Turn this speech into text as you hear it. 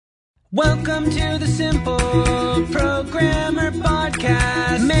Welcome to the Simple Programmer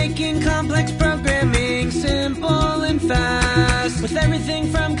Podcast, making complex programming simple and fast, with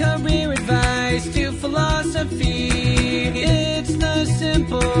everything from career advice to philosophy. It's the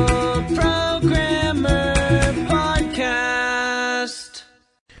Simple Programmer Podcast.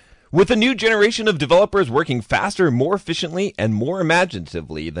 With a new generation of developers working faster, more efficiently, and more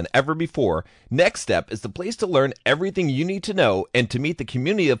imaginatively than ever before, NextStep is the place to learn everything you need to know and to meet the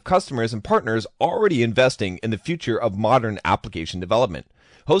community of customers and partners already investing in the future of modern application development.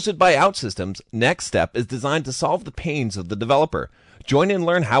 Hosted by OutSystems, NextStep is designed to solve the pains of the developer. Join and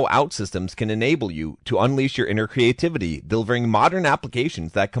learn how OutSystems can enable you to unleash your inner creativity, delivering modern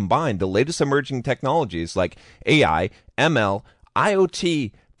applications that combine the latest emerging technologies like AI, ML,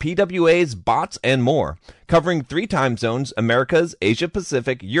 IoT, PWAs, bots, and more. Covering 3 time zones, Americas, Asia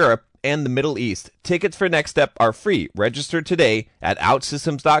Pacific, Europe, and the Middle East. Tickets for Next Step are free. Register today at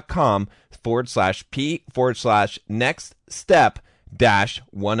outsystems.com/P/next step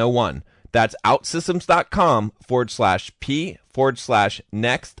 -101. That's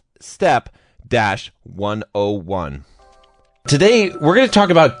outsystems.com/P/next step -101. Today, we're going to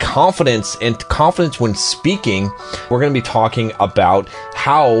talk about confidence and confidence when speaking. We're going to be talking about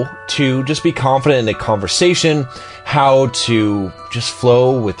how to just be confident in a conversation, how to just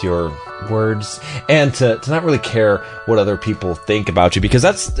flow with your words, and to not really care what other people think about you, because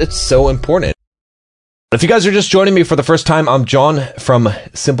it's so important. If you guys are just joining me for the first time, I'm John from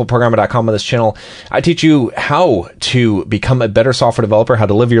simpleprogrammer.com. On this channel, I teach you how to become a better software developer, how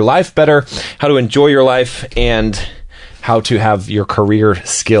to live your life better, how to enjoy your life, and how to have your career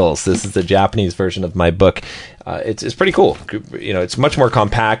skills. This is the Japanese version of my book. It's pretty cool. You know, it's much more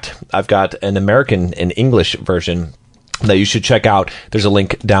compact. I've got an American and English version that you should check out. There's a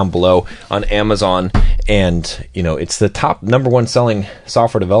link down below on Amazon, and you know, it's the top #1 selling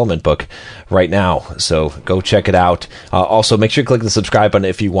software development book right now. So go check it out. Also, make sure you click the subscribe button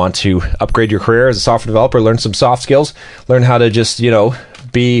if you want to upgrade your career as a software developer, learn some soft skills, learn how to just,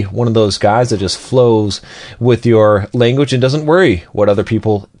 be one of those guys that just flows with your language and doesn't worry what other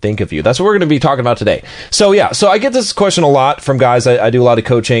people think of you. That's what we're going to be talking about today. So I get this question a lot from guys. I do a lot of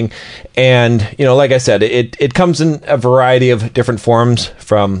coaching, and like I said, it comes in a variety of different forms,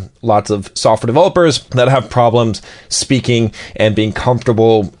 from lots of software developers that have problems speaking and being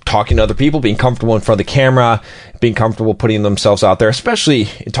comfortable talking to other people, being comfortable in front of the camera, being comfortable putting themselves out there, especially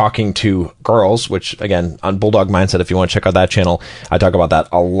talking to girls, which, again, on Bulldog Mindset, if you want to check out that channel, I talk about that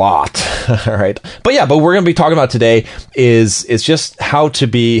a lot. All right. But we're going to be talking about today is just how to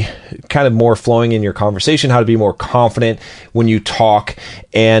be kind of more flowing in your conversation, how to be more confident when you talk,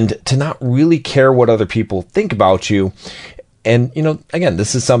 and to not really care what other people think about you. And, again,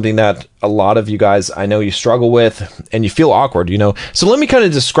 this is something that a lot of you guys, I know you struggle with, and you feel awkward, So let me kind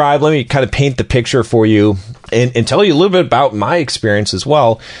of paint the picture for you and tell you a little bit about my experience as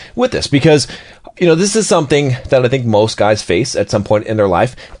well with this, because this is something that I think most guys face at some point in their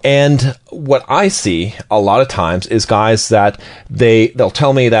life. And what I see a lot of times is guys that they'll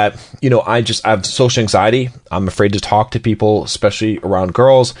tell me that, I have social anxiety. I'm afraid to talk to people, especially around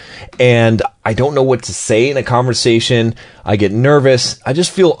girls. And I don't know what to say in a conversation. I get nervous. I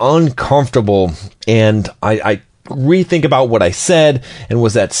just feel uncomfortable. And I rethink about what I said, and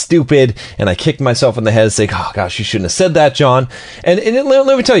was that stupid? And I kicked myself in the head and say, oh gosh, you shouldn't have said that, John. And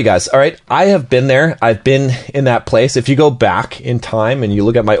let me tell you guys, all right, I have been there. I've been in that place. If you go back in time and you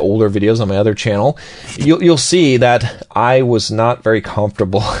look at my older videos on my other channel, you'll see that I was not very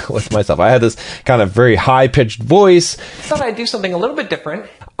comfortable with myself. I had this kind of very high-pitched voice. Thought I'd do something a little bit different.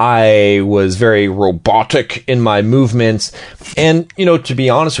 I was very robotic in my movements. And, to be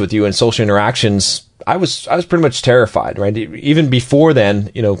honest with you, in social interactions, I was pretty much terrified, right? Even before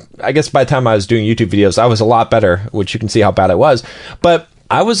then, I guess by the time I was doing YouTube videos, I was a lot better, which you can see how bad I was. But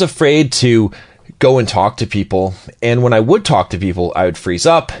I was afraid to go and talk to people. And when I would talk to people, I would freeze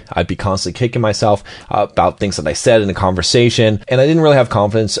up. I'd be constantly kicking myself about things that I said in a conversation. And I didn't really have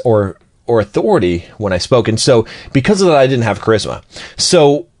confidence or authority when I spoke. And so because of that, I didn't have charisma.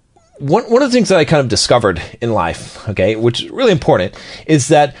 So one of the things that I kind of discovered in life, okay, which is really important, is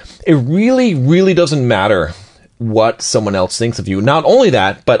that it really, really doesn't matter what someone else thinks of you. Not only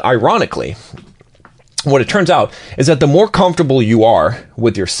that, but ironically, what it turns out is that the more comfortable you are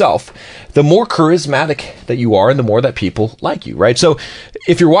with yourself, the more charismatic that you are, and the more that people like you, right? So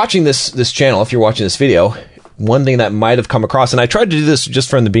if you're watching this channel, if you're watching this video, one thing that might have come across, and I tried to do this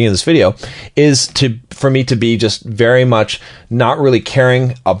just from the beginning of this video, is for me to be just very much not really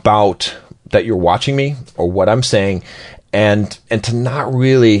caring about that you're watching me or what I'm saying, and to not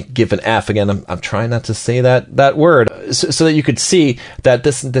really give an F. Again, I'm trying not to say that word, so that you could see that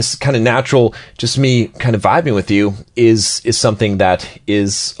this kind of natural, just me kind of vibing with you is something that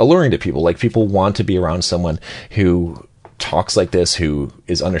is alluring to people. Like, people want to be around someone who talks like this, who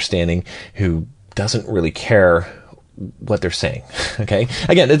is understanding, who doesn't really care what they're saying. Okay.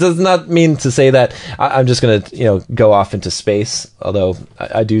 Again, it does not mean to say that I'm just going to, go off into space, although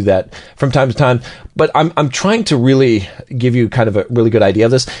I do that from time to time, but I'm trying to really give you kind of a really good idea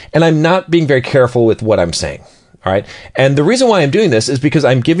of this. And I'm not being very careful with what I'm saying. All right. And the reason why I'm doing this is because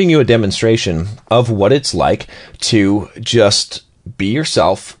I'm giving you a demonstration of what it's like to just be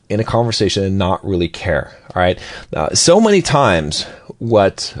yourself in a conversation and not really care. All right. So many times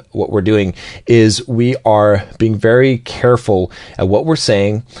what we're doing is we are being very careful at what we're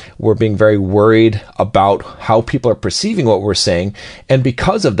saying. We're being very worried about how people are perceiving what we're saying. And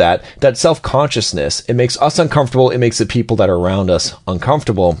because of that self-consciousness, it makes us uncomfortable. It makes the people that are around us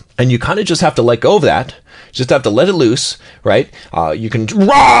uncomfortable. And you kind of just have to let go of that. Just have to let it loose, right? You can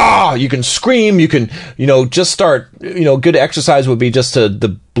you can scream, you can, just start, good exercise would be just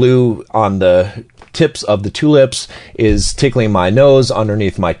the blue on the tips of the tulips is tickling my nose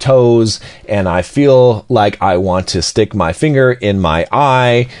underneath my toes, and I feel like I want to stick my finger in my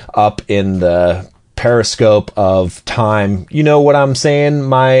eye up in the periscope of time. You know what I'm saying,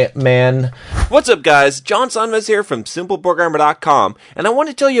 my man? What's up, guys? John Sonmez here from SimpleProgrammer.com, and I want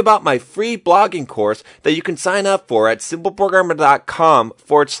to tell you about my free blogging course that you can sign up for at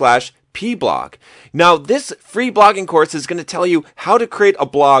SimpleProgrammer.com/pblog. Now, this free blogging course is going to tell you how to create a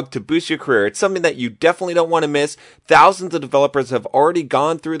blog to boost your career. It's something that you definitely don't want to miss. Thousands of developers have already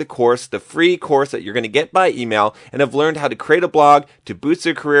gone through the course, the free course that you're going to get by email, and have learned how to create a blog to boost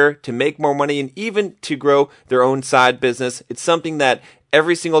their career, to make more money, and even to grow their own side business. It's something that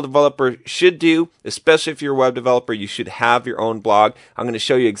every single developer should do, especially if you're a web developer. You should have your own blog. I'm going to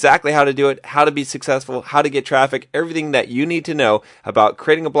show you exactly how to do it, how to be successful, how to get traffic, everything that you need to know about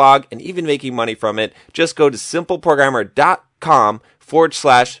creating a blog and even making money from it. Just go to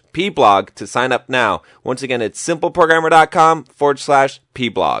simpleprogrammer.com/pblog to sign up now. Once again, it's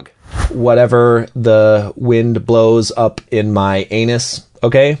simpleprogrammer.com/pblog. Whatever the wind blows up in my anus.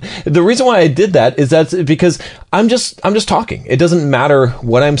 Okay. The reason why I did that is that's because I'm just talking. It doesn't matter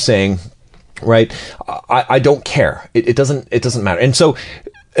what I'm saying, right? I don't care. It doesn't matter. And so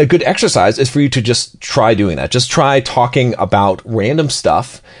a good exercise is for you to just try doing that. Just try talking about random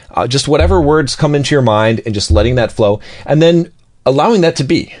stuff, just whatever words come into your mind, and just letting that flow, and then allowing that to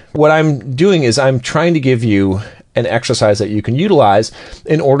be. What I'm doing is I'm trying to give you an exercise that you can utilize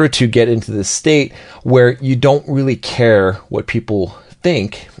in order to get into this state where you don't really care what people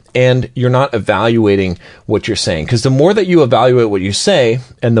think, and you're not evaluating what you're saying. Because the more that you evaluate what you say,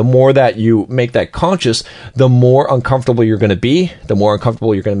 and the more that you make that conscious, the more uncomfortable you're going to be, the more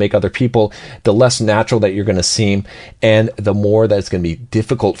uncomfortable you're going to make other people, the less natural that you're going to seem, and the more that it's going to be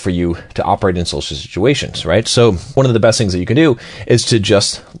difficult for you to operate in social situations, right? So one of the best things that you can do is to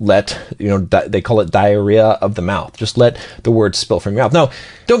just let, they call it diarrhea of the mouth. Just let the words spill from your mouth. Now,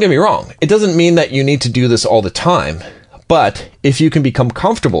 don't get me wrong. It doesn't mean that you need to do this all the time. But if you can become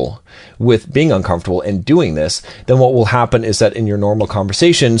comfortable with being uncomfortable and doing this, then what will happen is that in your normal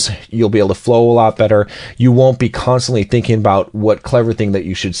conversations, you'll be able to flow a lot better. You won't be constantly thinking about what clever thing that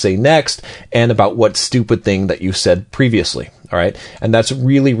you should say next and about what stupid thing that you said previously. All right. And that's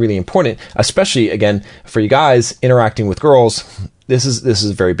really, really important, especially, again, for you guys interacting with girls. This is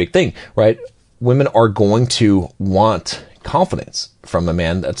a very big thing, right? Women are going to want confidence from a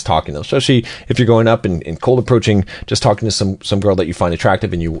man that's talking to them, especially if you're going up and cold approaching, just talking to some girl that you find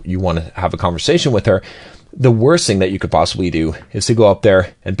attractive and you want to have a conversation with her. The worst thing that you could possibly do is to go up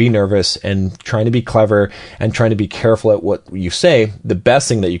there and be nervous and trying to be clever and trying to be careful at what you say. The best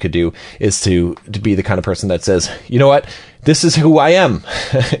thing that you could do is to be the kind of person that says, you know what, this is who I am.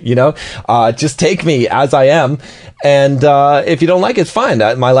 Just take me as I am. And if you don't like it, it's fine.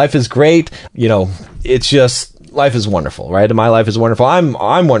 My life is great. It's just, life is wonderful, right? My life is wonderful.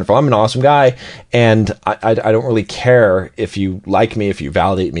 I'm wonderful. I'm an awesome guy. And I don't really care if you like me, if you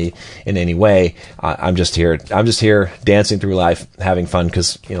validate me in any way. I'm just here dancing through life, having fun,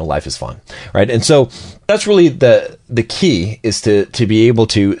 because, life is fun, right? And so that's really the key, is to be able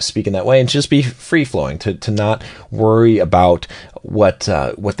to speak in that way and just be free flowing, to not worry about what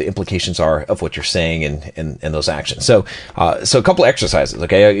the implications are of what you're saying and those actions. So a couple of exercises,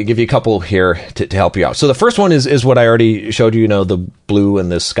 okay? I'll give you a couple here to help you out. So the first one is what I already showed you, the blue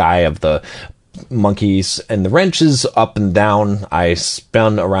and the sky of the monkeys and the wrenches up and down. I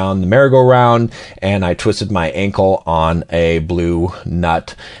spun around the merry-go-round, and I twisted my ankle on a blue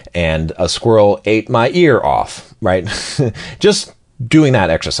nut, and a squirrel ate my ear off, right? Just doing that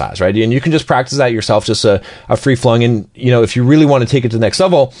exercise, right? And you can just practice that yourself, just a free flowing. And, if you really want to take it to the next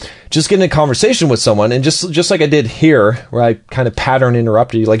level, just get in a conversation with someone, and just like I did here, where I kind of pattern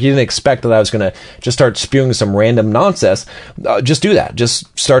interrupted you, like you didn't expect that I was going to just start spewing some random nonsense. Just do that.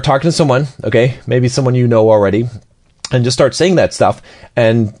 Just start talking to someone, okay? Maybe someone you know already, and just start saying that stuff,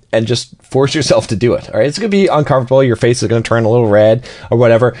 and just force yourself to do it. All right. It's going to be uncomfortable. Your face is going to turn a little red or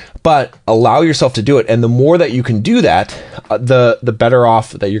whatever, but allow yourself to do it. And the more that you can do that, the better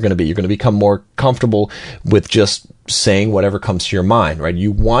off that you're going to be. You're going to become more comfortable with just saying whatever comes to your mind, right?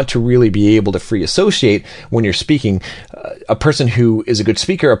 You want to really be able to free associate when you're speaking. A person who is a good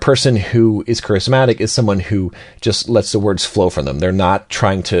speaker, a person who is charismatic, is someone who just lets the words flow from them. They're not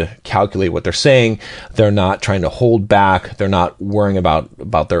trying to calculate what they're saying. They're not trying to hold back. They're not worrying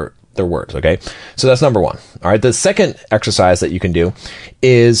about their words. Okay. So that's number one. All right. The second exercise that you can do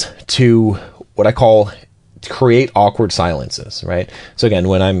is to what I call create awkward silences, right? So again,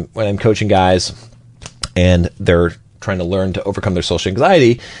 when I'm coaching guys and they're trying to learn to overcome their social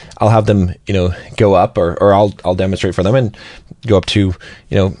anxiety, I'll have them, go up or I'll demonstrate for them and go up to,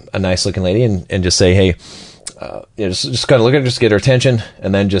 a nice looking lady and just say, hey, just kind of look at her, just get her attention.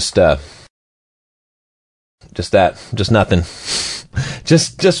 And then just nothing.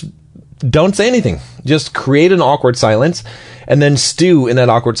 Just don't say anything. Just create an awkward silence and then stew in that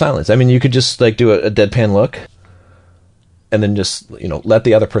awkward silence. I mean, you could just like do a deadpan look and then just, let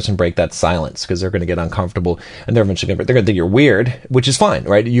the other person break that silence, because they're going to get uncomfortable and they're eventually they're going to think you're weird, which is fine,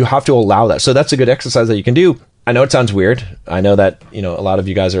 right? You have to allow that. So that's a good exercise that you can do. I know it sounds weird. I know that, a lot of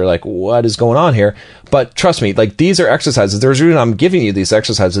you guys are like, what is going on here? But trust me, like, these are exercises. There's a reason I'm giving you these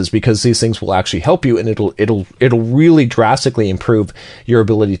exercises, because these things will actually help you, and it'll really drastically improve your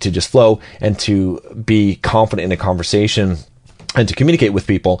ability to just flow and to be confident in a conversation and to communicate with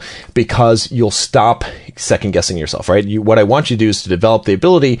people, because you'll stop second guessing yourself, right? What I want you to do is to develop the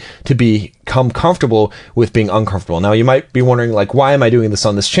ability to become comfortable with being uncomfortable. Now, you might be wondering, like, why am I doing this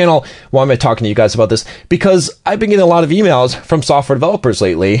on this channel? Why am I talking to you guys about this? Because I've been getting a lot of emails from software developers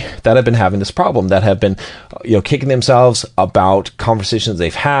lately that have been having this problem, that have been, kicking themselves about conversations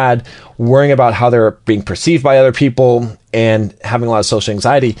they've had, worrying about how they're being perceived by other people, and having a lot of social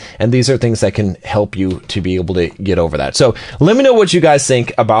anxiety. And these are things that can help you to be able to get over that. So let me know what you guys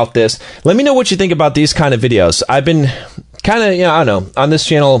think about this. Let me know what you think about these kind of videos. I've been kind of, I don't know, on this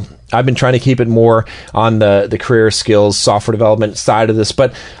channel, I've been trying to keep it more on the career skills, software development side of this,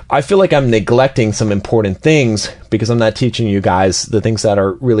 but I feel like I'm neglecting some important things because I'm not teaching you guys the things that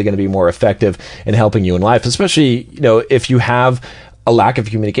are really going to be more effective in helping you in life, especially, if you have a lack of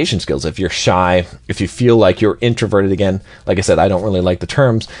communication skills, if you're shy, if you feel like you're introverted. Again, like I said, I don't really like the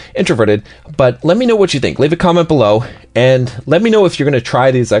terms introverted, but let me know what you think. Leave a comment below and let me know if you're going to try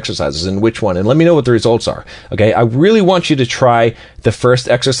these exercises and which one, and let me know what the results are. Okay. I really want you to try the first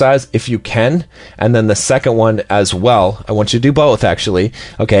exercise if you can, and then the second one as well. I want you to do both, actually.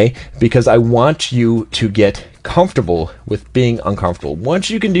 Okay. Because I want you to get comfortable with being uncomfortable.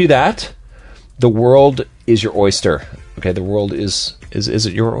 Once you can do that, the world is your oyster. Okay, the world is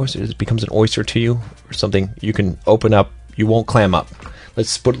it your oyster? It becomes an oyster to you, or something you can open up. You won't clam up.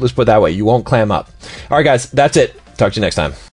 Let's put it that way. You won't clam up. All right, guys, that's it. Talk to you next time.